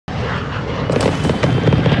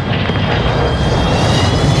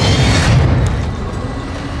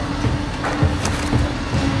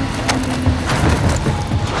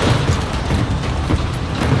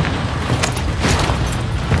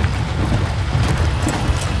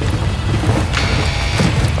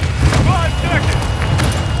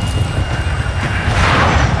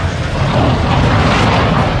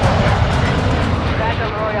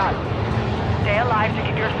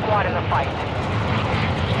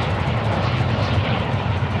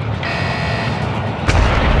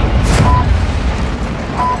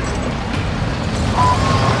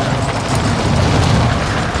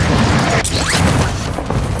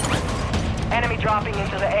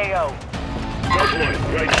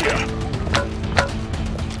Right here.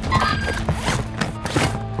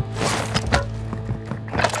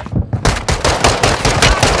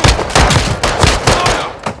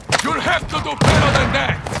 You'll have to do better than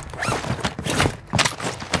that!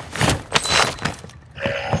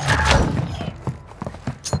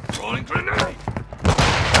 Throwing grenade!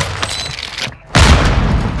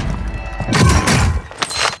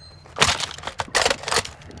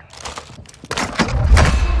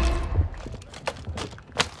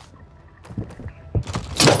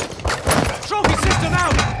 Trophy system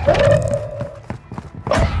out!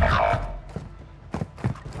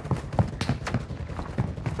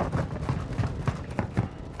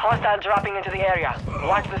 Hostile dropping into the area.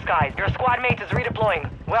 Watch the skies. Your squad mate is redeploying.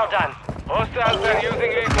 Well done. Hostiles are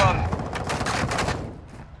using recon.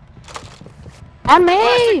 On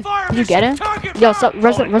me! Did you get him? Yo,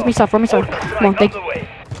 res me stuff, res me stuff. Come on, thank you.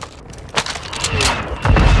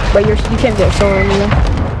 But you can't get so early though.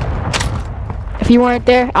 If you weren't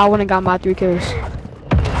there, I wouldn't got my 3 kills.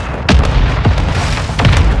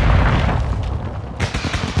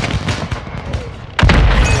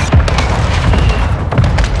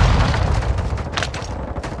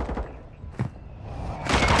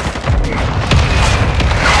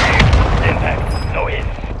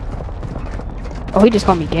 Oh, he just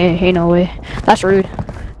called me gay. Ain't no way. That's rude.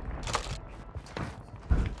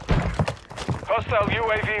 Hostile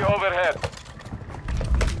UAV overhead.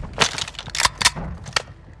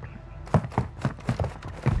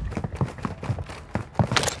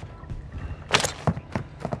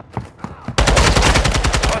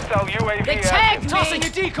 Hostile UAV. They tagged me! Tossing a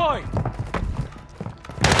decoy.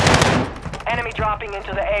 Enemy dropping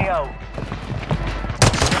into the AO.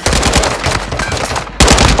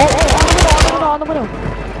 Oh, on the window.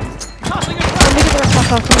 Tossing a Let me get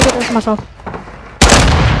the rest of myself.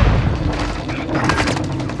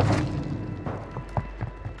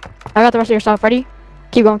 I got the rest of your stuff. Ready?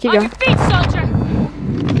 Keep going, keep going. On your feet, soldier!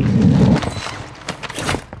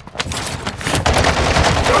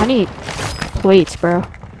 I need plates, bro.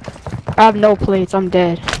 I have no plates. I'm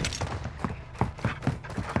dead.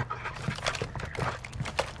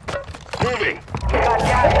 Moving. We got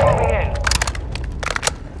gas moving in.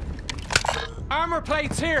 armor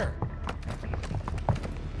plates here.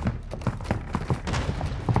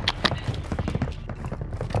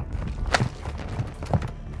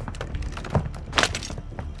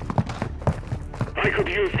 I could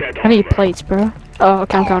use that. I need plates, bro. Oh,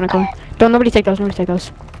 okay, I'm coming. Don't nobody take those. Nobody take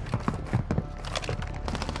those.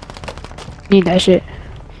 Need that shit.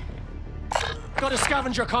 Got a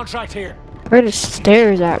scavenger contract here. Where the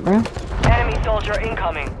stairs at, bro? Enemy soldier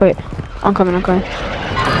incoming. Wait, I'm coming.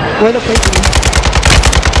 Where the plates are?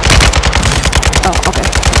 Oh, okay.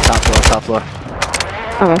 Top floor.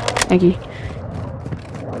 Okay, thank you.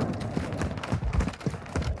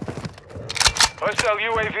 Hostile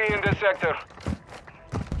UAV in this sector.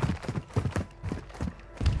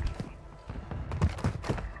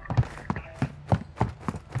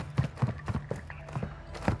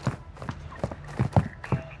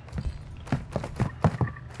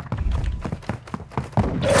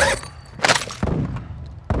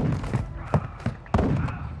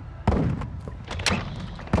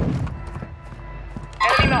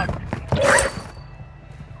 Enemy knocked.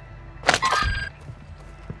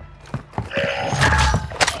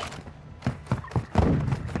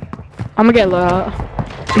 I'm gonna get low.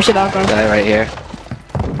 You should all go. Guy right here.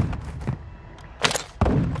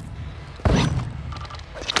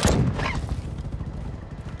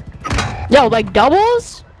 Yo, like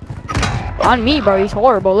doubles? On me, bro. He's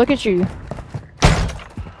horrible. Look at you.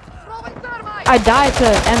 I died to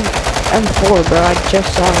M4, bro. I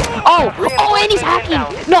just saw it. Oh, and he's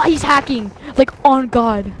hacking. No, he's hacking. Like, on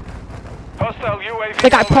God. Hostile UAV.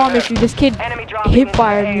 Like, I promise you, this kid Enemy dropping hip into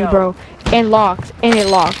fired the me, AO. bro. And locked. And it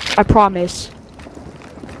locked. I promise.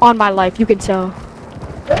 On my life, you can tell.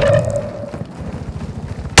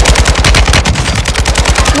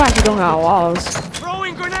 I'm actually going out walls.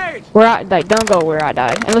 Throwing grenade. Where I, like, don't go where I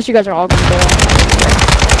died. Unless you guys are all gonna go.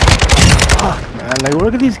 Fuck, man. Like,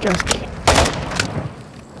 look at these guys.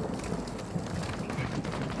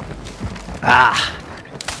 Ah.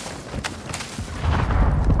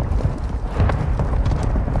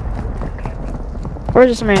 Where's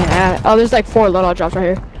this man at? Oh, there's like 4 loadout drops right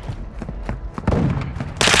here.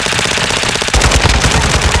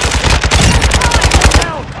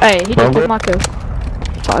 Hey, he just took my kill.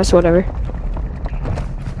 Toss, whatever.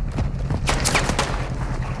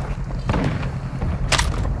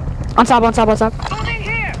 On top. Moving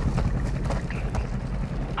here.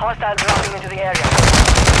 Hostile dropping into the area.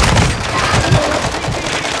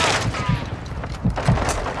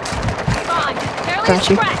 Come on. Got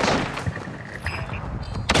you.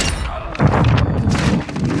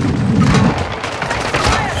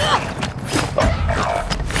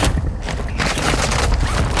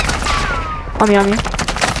 On me, on me.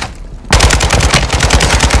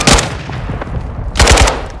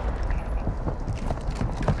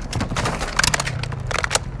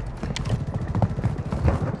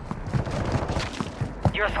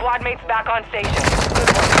 Your squad mate's back on station.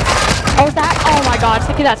 Oh, is that? Oh my god, I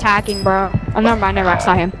think that's hacking, bro. Oh, never mind, I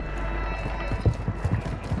saw him.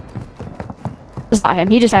 It's not him,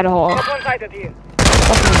 he just had a hole.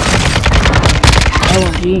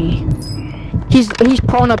 OMG. He's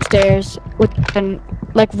prone upstairs with an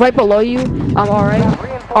like right below you. I'm alright.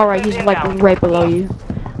 Alright, he's like right below you.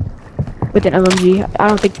 With an OMG. I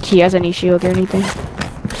don't think he has any shield or anything.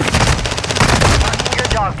 Your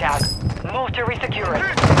dog tag. Move to resecure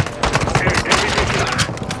it.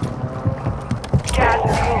 Gas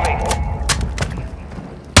is moving.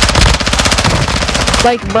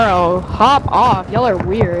 Like, bro, hop off. Y'all are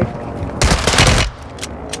weird.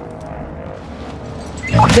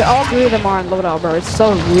 All three of them are on loadout, bro. It's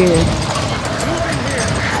so weird.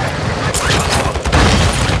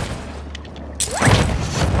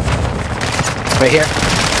 Right here.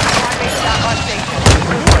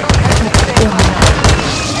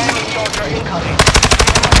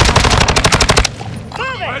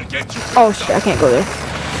 I'll get you. Oh shit, I can't go there.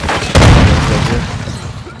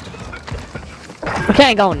 I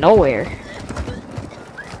can't go nowhere.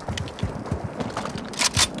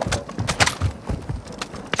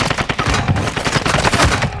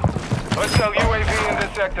 Hostile UAV in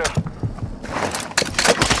this sector.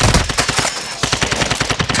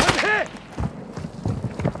 I'm hit.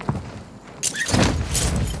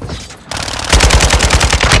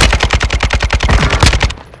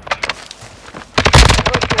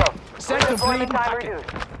 Sector bleeding. Time reduced.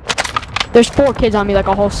 There's 4 kids on me, like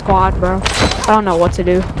a whole squad, bro. I don't know what to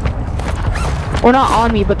do. Or not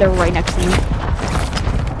on me, but they're right next to me.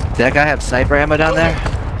 Did that guy have sniper ammo down there?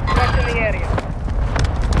 Rest in the area.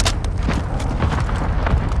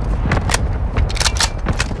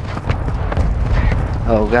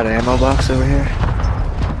 Oh, got an ammo box over here.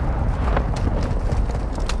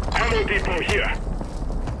 Ammo depot here.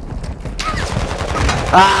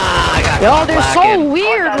 Ah, I got Yo, they're blackened. so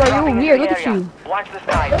weird, bro. You're weird. Look at you. Watch the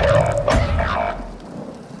skies.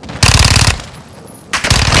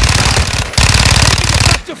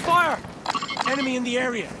 To fire. Enemy in the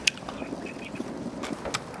area.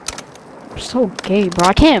 I'm so gay, bro.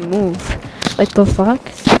 I can't move. Like the fuck?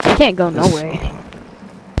 I can't go nowhere.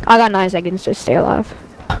 I got 9 seconds to stay alive.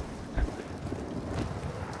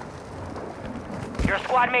 Your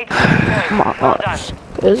squad mate's My well done. gosh.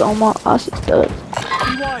 Cause all my ass is dead. Be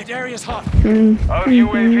wide. Area's hot. Our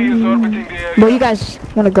UAV is orbiting the area. Bro, you guys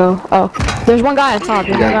wanna go? Oh, there's one guy on top.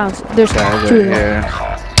 There's one guy on, there's Guys 2 over of them. here.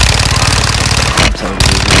 I'm so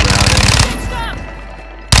busy around it.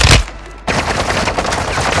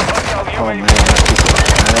 Hostile Oh UAV man, people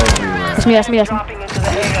are everywhere. That's me, that's me, that's me. Dropping into the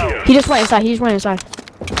AO. He just went inside, he just went inside.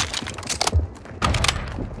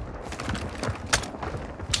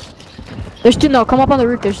 There's 2, no, come up on the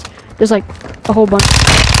roof, there's like a whole bunch.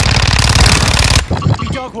 Be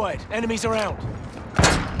dog wide. Enemies around.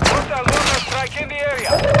 Hostile mortar strike in the area.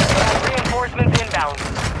 Reinforcements inbound.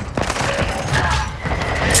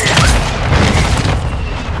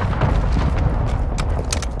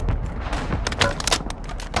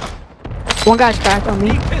 One guy's cracked on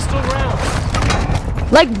me. Pistol round.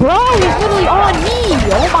 Like, bro, he's literally on me!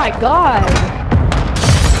 Oh my god!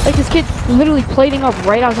 Like, this kid's literally plating up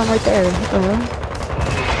right as I'm right there. What the hell?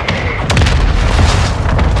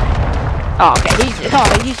 Oh, okay,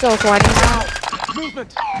 he's so sweating now.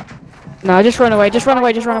 Movement. No, just run away, just run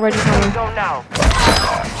away, just run away, just run away. Zone now.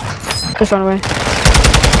 Just run away.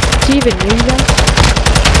 Is he even near you guys?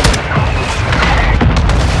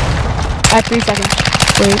 I have 3 seconds.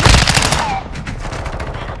 Wait.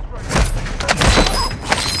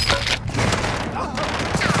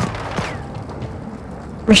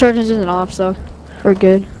 Resurgence isn't off, so we're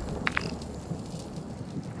good.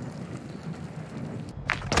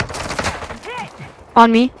 On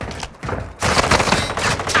me.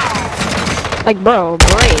 Like, bro,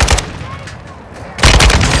 break.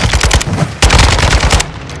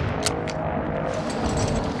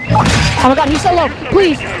 Oh my god, he's so low.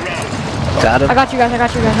 Please. Got him. I got you guys, I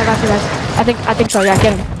got you guys, I got you guys. I think so, yeah,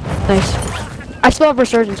 get him. Nice. I still have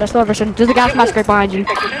Resurgence, There's a gas mask right behind you.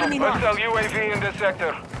 Enemy marked. Hostile UAV in this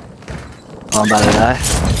sector. Oh, I'm about to die.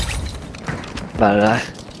 About to die.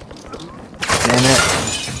 Damn it.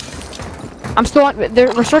 I'm still on,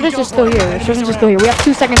 Resurgence is still here. Resurgence is still here. We have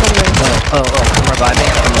 2 seconds anyway. Oh, come revive me.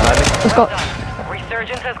 Come revive me. Let's go.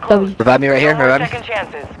 Resurgence has closed. Revive me right here. No more Revive me. second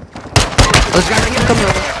chances. Let's go. Come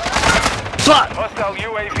here. Fuck. Hostile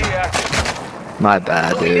UAV active. My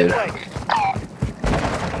bad, dude.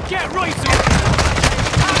 Get right to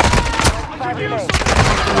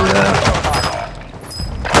Yeah.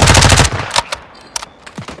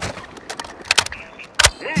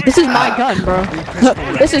 This is my gun, bro.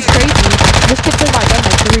 This is crazy. This kid took my gun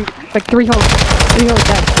like three whole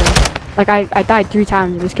deaths, bro. Like I died 3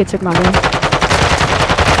 times and this kid took my gun.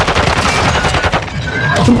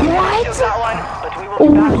 What? That one, but we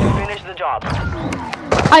will be back to finish the job.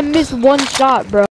 I missed 1 shot, bro.